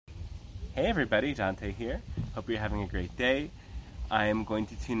Hey everybody, Dante here. Hope you're having a great day. I am going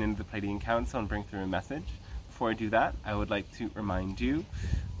to tune into the Pleiadian Council and bring through a message. Before I do that, I would like to remind you,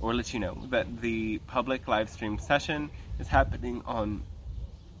 or let you know, that the public live stream session is happening on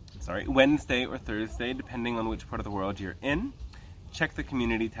Wednesday or Thursday, depending on which part of the world you're in. Check the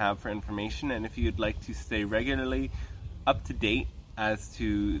community tab for information, and if you'd like to stay regularly up to date as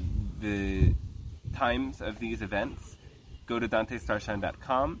to the times of these events, go to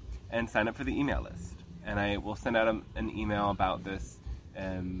dantestarshine.com and sign up for the email list. And I will send out an email about this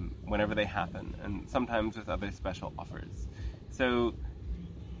whenever they happen, and sometimes with other special offers. So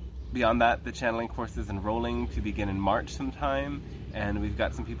beyond that, the channeling course is enrolling to begin in March sometime, and we've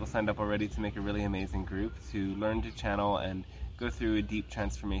got some people signed up already to make a really amazing group to learn to channel and go through a deep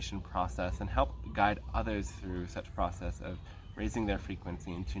transformation process and help guide others through such process of raising their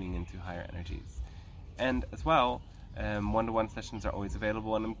frequency and tuning into higher energies. And as well, one-to-one sessions are always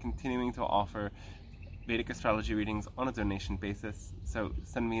available, and I'm continuing to offer Vedic astrology readings on a donation basis. So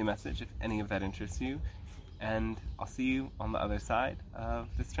send me a message if any of that interests you, and I'll see you on the other side of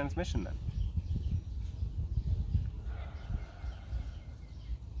this transmission then.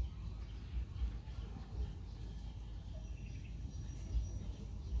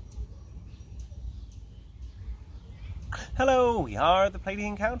 Hello, we are the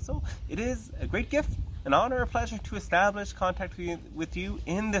Pleiadian Council. It is a great gift, an honor, a pleasure to establish contact with you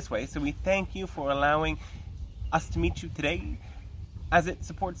in this way. So we thank you for allowing us to meet you today, as it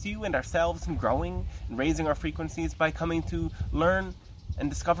supports you and ourselves in growing and raising our frequencies by coming to learn and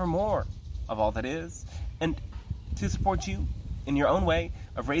discover more of all that is, and to support you in your own way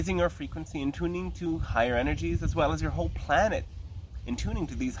of raising your frequency and tuning to higher energies, as well as your whole planet in tuning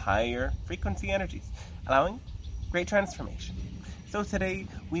to these higher frequency energies, allowing great transformation. So today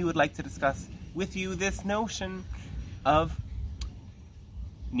we would like to discuss with you this notion of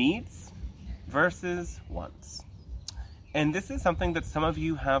needs versus wants. And this is something that some of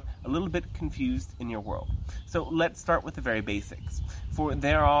you have a little bit confused in your world. So let's start with the very basics. For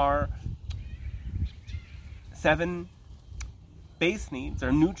there are 7 base needs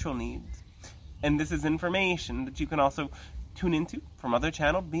or neutral needs, and this is information that you can also tune into from other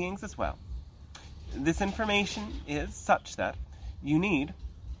channeled beings as well. This information is such that you need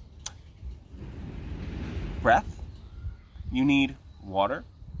breath, you need water,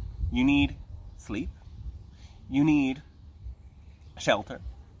 you need sleep, you need shelter,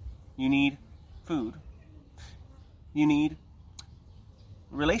 you need food, you need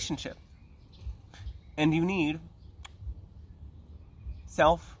relationship, and you need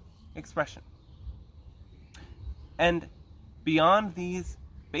self-expression. And beyond these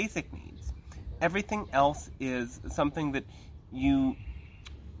basic needs, everything else is something that you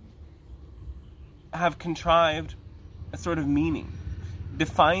have contrived a sort of meaning,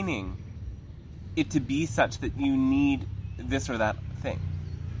 defining it to be such that you need this or that thing.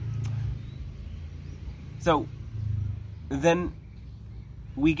 So then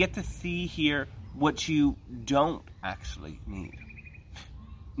we get to see here what you don't actually need.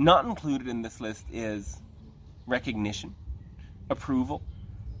 Not included in this list is recognition, approval.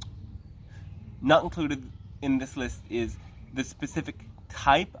 Not included in this list is the specific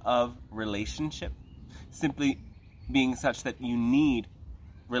type of relationship, simply being such that you need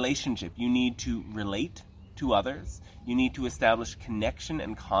relationship. You need to relate to others. You need to establish connection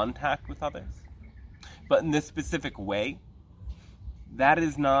and contact with others. But in this specific way, that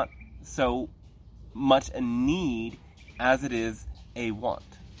is not so much a need as it is a want.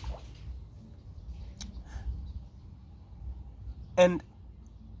 And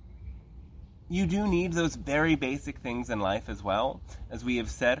you do need those very basic things in life as well. As we have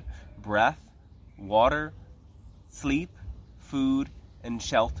said, breath, water, sleep, food, and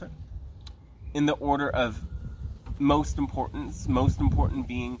shelter. In the order of most importance, most important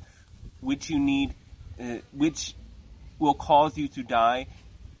being which you need, which will cause you to die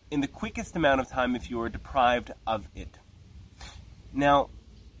in the quickest amount of time if you are deprived of it. Now,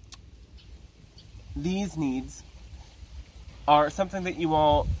 these needs are something that you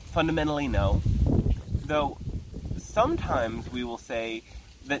all fundamentally know, though sometimes we will say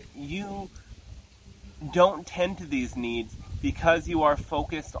that you don't tend to these needs because you are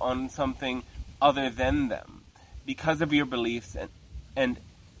focused on something other than them, because of your beliefs and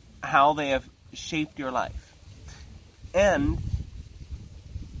how they have shaped your life. And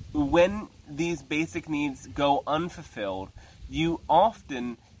when these basic needs go unfulfilled, you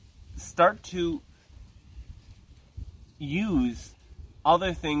often start to use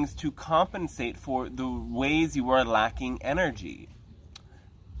other things to compensate for the ways you are lacking energy.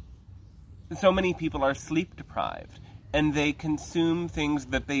 So many people are sleep deprived, and they consume things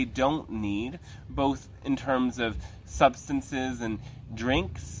that they don't need, both in terms of substances and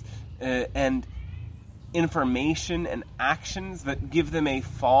drinks, and information and actions that give them a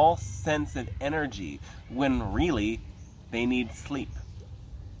false sense of energy, when really they need sleep,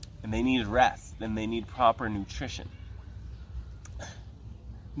 and they need rest, and they need proper nutrition.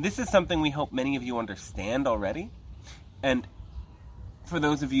 This is something we hope many of you understand already, and for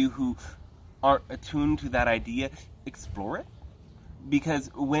those of you who aren't attuned to that idea, explore it, because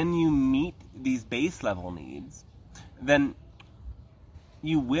when you meet these base level needs, then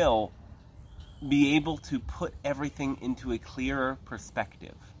you will be able to put everything into a clearer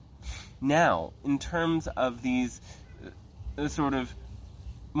perspective. Now, in terms of these sort of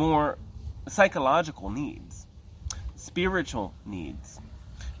more psychological needs, spiritual needs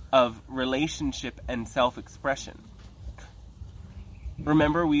of relationship and self-expression,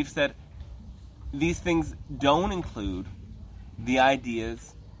 remember, we've said these things don't include the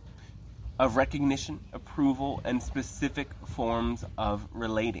ideas of recognition, approval, and specific forms of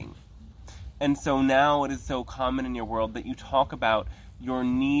relating. And so now it is so common in your world that you talk about your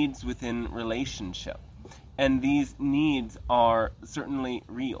needs within relationship. And these needs are certainly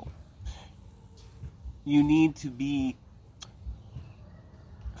real. You need to be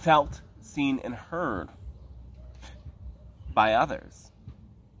felt, seen, and heard by others.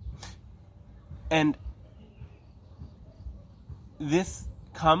 And this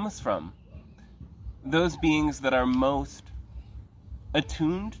comes from those beings that are most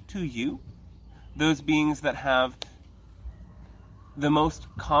attuned to you, those beings that have the most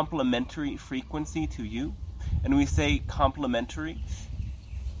complementary frequency to you. And we say complementary.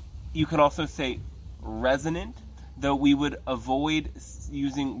 You could also say resonant, though we would avoid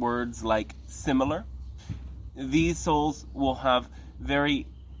using words like similar. These souls will have very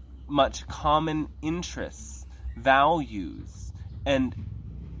much common interests, values, and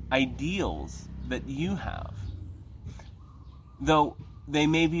ideals that you have, though they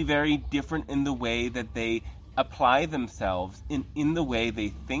may be very different in the way that they apply themselves, in the way they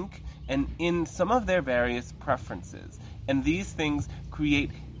think, and in some of their various preferences. And these things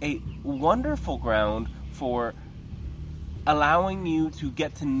create a wonderful ground for allowing you to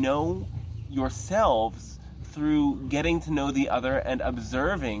get to know yourselves through getting to know the other and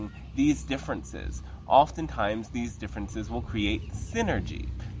observing these differences. Oftentimes, these differences will create synergy.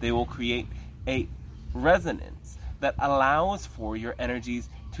 They will create a resonance that allows for your energies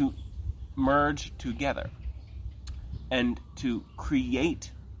to merge together and to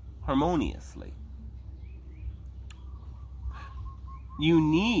create harmoniously. You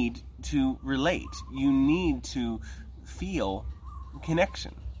need to relate. You need to feel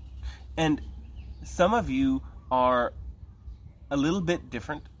connection. And some of you are a little bit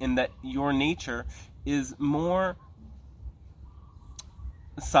different in that your nature is more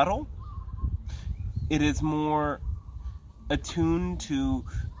subtle. It is more attuned to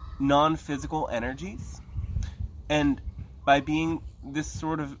non-physical energies. And by being this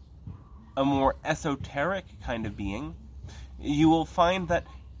sort of a more esoteric kind of being, you will find that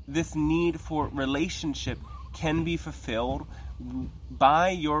this need for relationship can be fulfilled by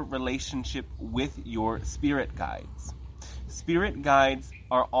your relationship with your spirit guides. Spirit guides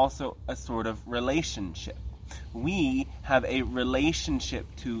are also a sort of relationship. We have a relationship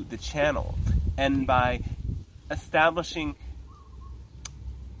to the channel, and by establishing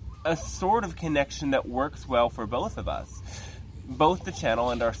a sort of connection that works well for both of us, both the channel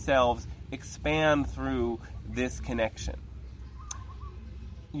and ourselves expand through this connection.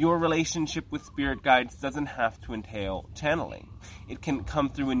 Your relationship with spirit guides doesn't have to entail channeling. It can come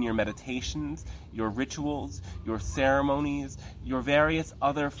through in your meditations, your rituals, your ceremonies, your various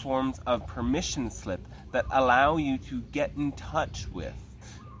other forms of permission slip that allow you to get in touch with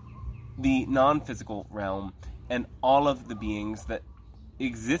the non-physical realm and all of the beings that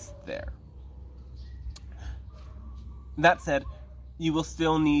exist there. That said, you will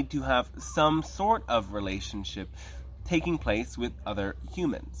still need to have some sort of relationship taking place with other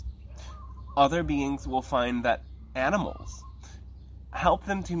humans. Other beings will find that animals help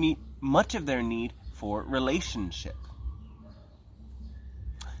them to meet much of their need for relationship.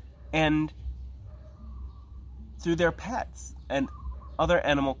 And through their pets and other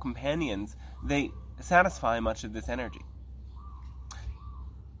animal companions, they satisfy much of this energy.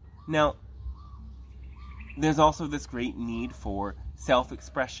 Now, there's also this great need for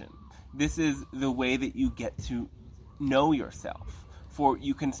self-expression. This is the way that you get to know yourself, for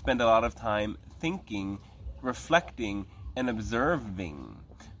you can spend a lot of time thinking, reflecting, and observing.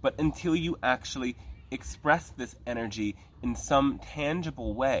 But until you actually express this energy in some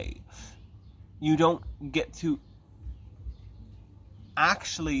tangible way, you don't get to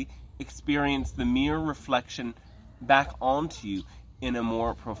actually experience the mirror reflection back onto you in a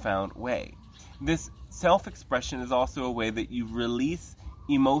more profound way. This self-expression is also a way that you release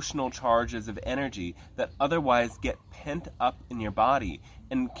emotional charges of energy that otherwise get pent up in your body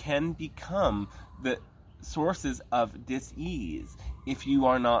and can become the sources of dis-ease if you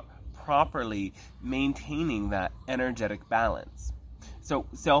are not properly maintaining that energetic balance. So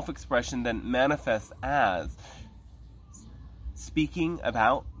self-expression then manifests as speaking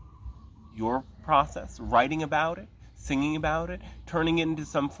about your process, writing about it, singing about it, turning it into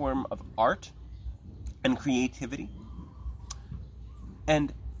some form of art and creativity.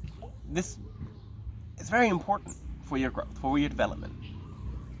 And this is very important for your growth, for your development.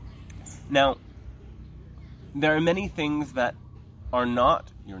 Now, there are many things that are not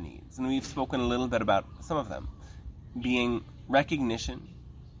your needs, and we've spoken a little bit about some of them, being recognition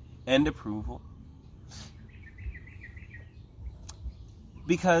and approval.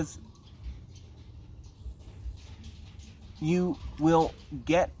 Because you will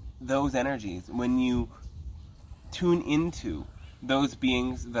get those energies when you tune into those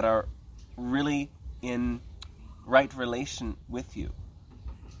beings that are really in right relation with you.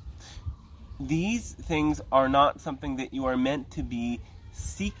 These things are not something that you are meant to be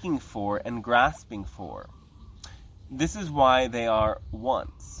seeking for and grasping for. This is why they are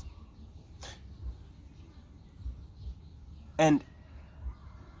wants. And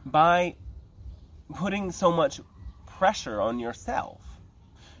by putting so much pressure on yourself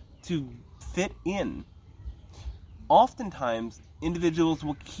to fit in, oftentimes individuals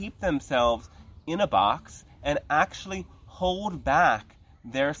will keep themselves in a box and actually hold back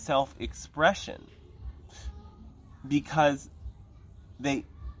their self-expression because they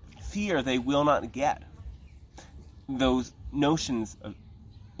fear they will not get those notions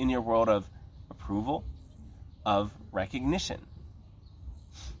in your world of approval, of recognition.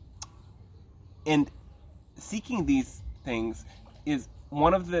 And seeking these things is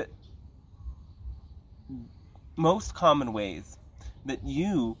one of the most common ways that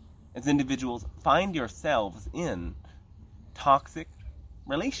you as individuals find yourselves in toxic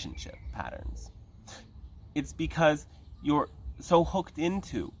relationship patterns. It's because you're so hooked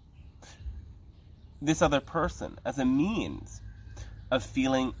into this other person as a means of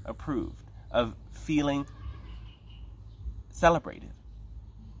feeling approved, of feeling celebrated,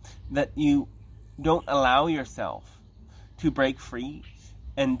 that you don't allow yourself to break free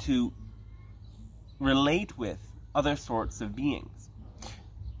and to relate with other sorts of beings.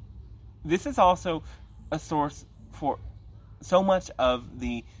 This is also a source for so much of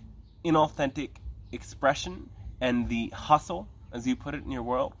the inauthentic expression and the hustle, as you put it, in your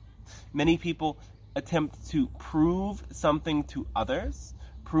world. Many people attempt to prove something to others,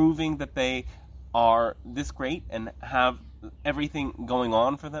 proving that they are this great and have everything going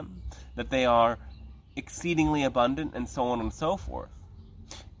on for them, that they are exceedingly abundant, and so on and so forth.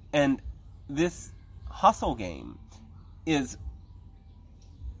 And this hustle game is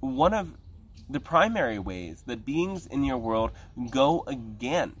one of the primary ways that beings in your world go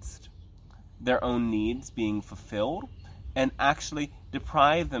against their own needs being fulfilled and actually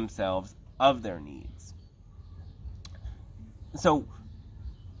deprive themselves of their needs. So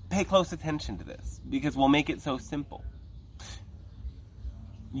pay close attention to this, because we'll make it so simple.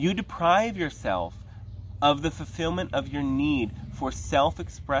 You deprive yourself of the fulfillment of your need for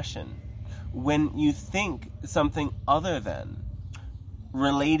self-expression when you think something other than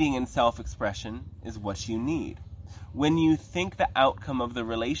relating and self-expression is what you need. When you think the outcome of the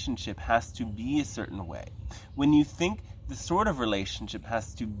relationship has to be a certain way. When you think the sort of relationship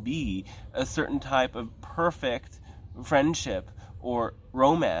has to be a certain type of perfect friendship or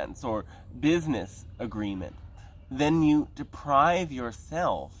romance or business agreement, then you deprive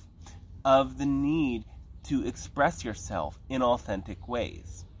yourself of the need to express yourself in authentic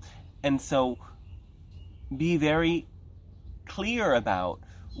ways. And so be very clear about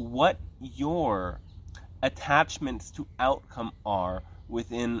what your attachments to outcome are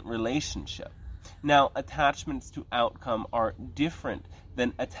within relationship. Now, attachments to outcome are different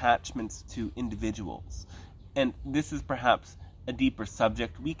than attachments to individuals. And this is perhaps a deeper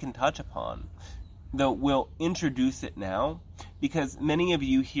subject we can touch upon, though we'll introduce it now, because many of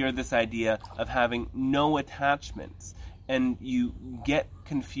you hear this idea of having no attachments, and you get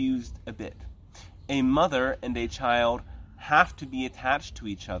confused a bit. A mother and a child have to be attached to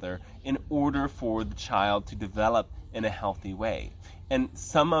each other in order for the child to develop in a healthy way. And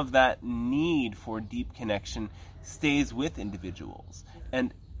some of that need for deep connection stays with individuals.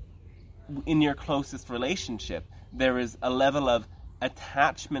 And in your closest relationship, there is a level of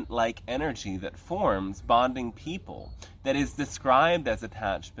attachment-like energy that forms bonding people, that is described as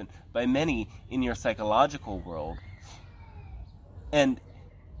attachment by many in your psychological world. And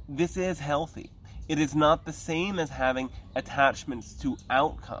this is healthy. It is not the same as having attachments to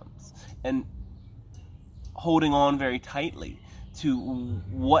outcomes and holding on very tightly to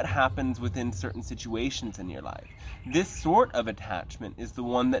what happens within certain situations in your life. This sort of attachment is the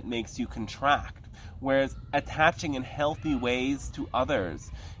one that makes you contract, whereas attaching in healthy ways to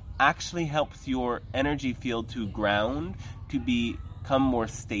others actually helps your energy field to ground, to become more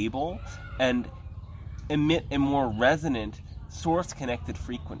stable, and emit a more resonant, source-connected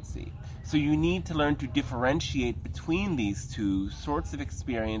frequency. So you need to learn to differentiate between these two sorts of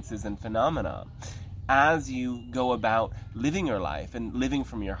experiences and phenomena as you go about living your life and living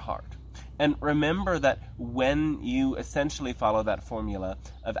from your heart. And remember that when you essentially follow that formula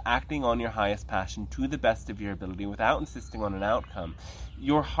of acting on your highest passion to the best of your ability without insisting on an outcome,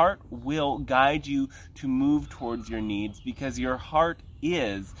 your heart will guide you to move towards your needs, because your heart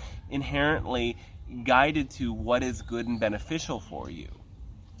is inherently guided to what is good and beneficial for you.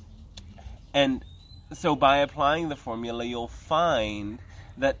 And so by applying the formula, you'll find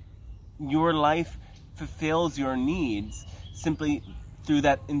that your life fulfills your needs simply through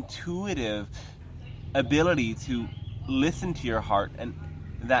that intuitive ability to listen to your heart and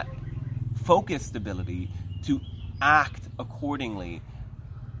that focused ability to act accordingly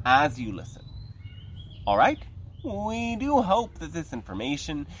as you listen. All right? We do hope that this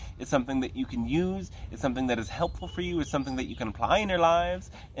information is something that you can use, is something that is helpful for you, is something that you can apply in your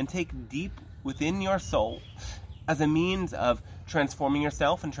lives and take deep within your soul as a means of transforming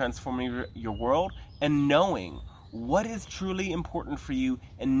yourself and transforming your world, and knowing what is truly important for you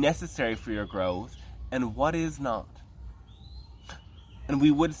and necessary for your growth and what is not. And we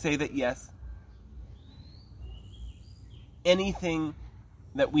would say that yes, anything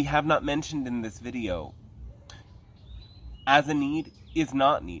that we have not mentioned in this video as a need is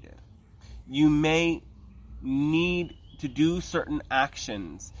not needed. You may need to do certain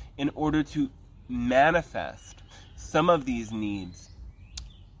actions in order to manifest some of these needs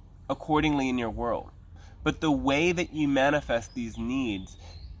accordingly in your world. But the way that you manifest these needs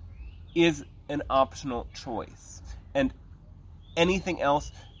is an optional choice. And anything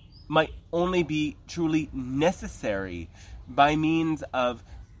else might only be truly necessary by means of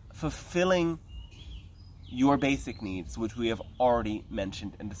fulfilling your basic needs, which we have already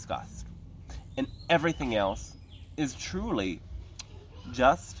mentioned and discussed. And everything else is truly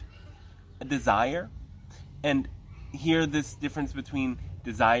just a desire. And here this difference between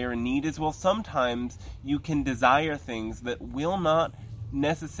desire and need is, well, sometimes you can desire things that will not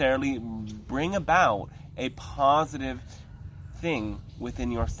necessarily bring about a positive thing within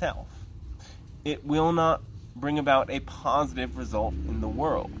yourself. It will not bring about a positive result in the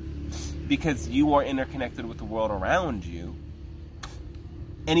world. Because you are interconnected with the world around you,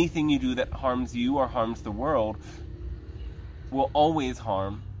 anything you do that harms you or harms the world will always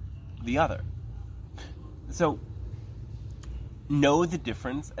harm the other. So, know the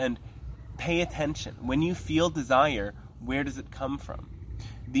difference and pay attention. When you feel desire, where does it come from?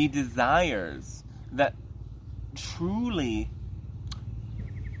 The desires that truly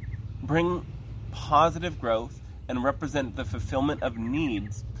bring positive growth and represent the fulfillment of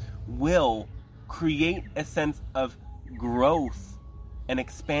needs will create a sense of growth and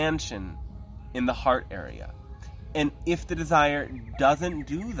expansion in the heart area. And if the desire doesn't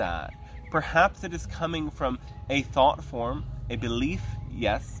do that, perhaps it is coming from a thought form, a belief,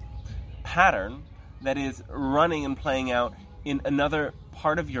 yes, pattern that is running and playing out in another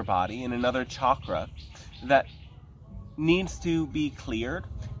part of your body, in another chakra, that needs to be cleared.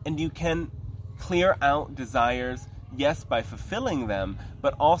 And you can clear out desires, yes, by fulfilling them,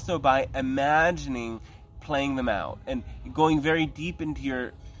 but also by imagining playing them out and going very deep into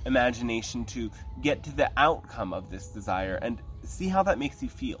your imagination to get to the outcome of this desire and see how that makes you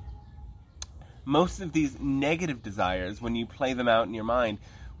feel. Most of these negative desires, when you play them out in your mind,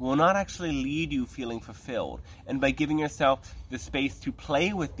 will not actually lead you feeling fulfilled. And by giving yourself the space to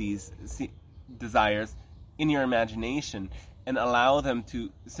play with these desires in your imagination and allow them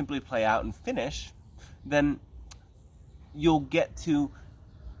to simply play out and finish, then you'll get to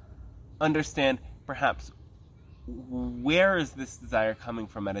understand perhaps where is this desire coming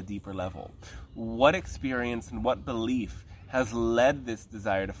from at a deeper level? What experience and what belief has led this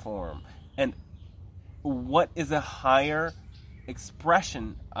desire to form? And what is a higher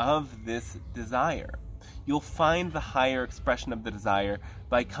expression of this desire? You'll find the higher expression of the desire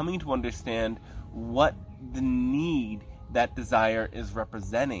by coming to understand what the need that desire is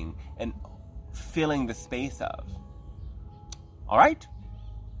representing and filling the space of. All right?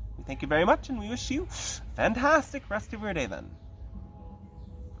 We thank you very much, and we wish you a fantastic rest of your day then.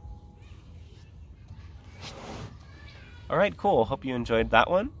 All right, cool. Hope you enjoyed that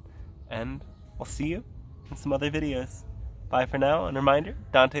one, and we'll see you in some other videos. Bye for now, and reminder,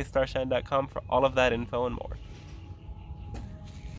 DanteStarshine.com for all of that info and more.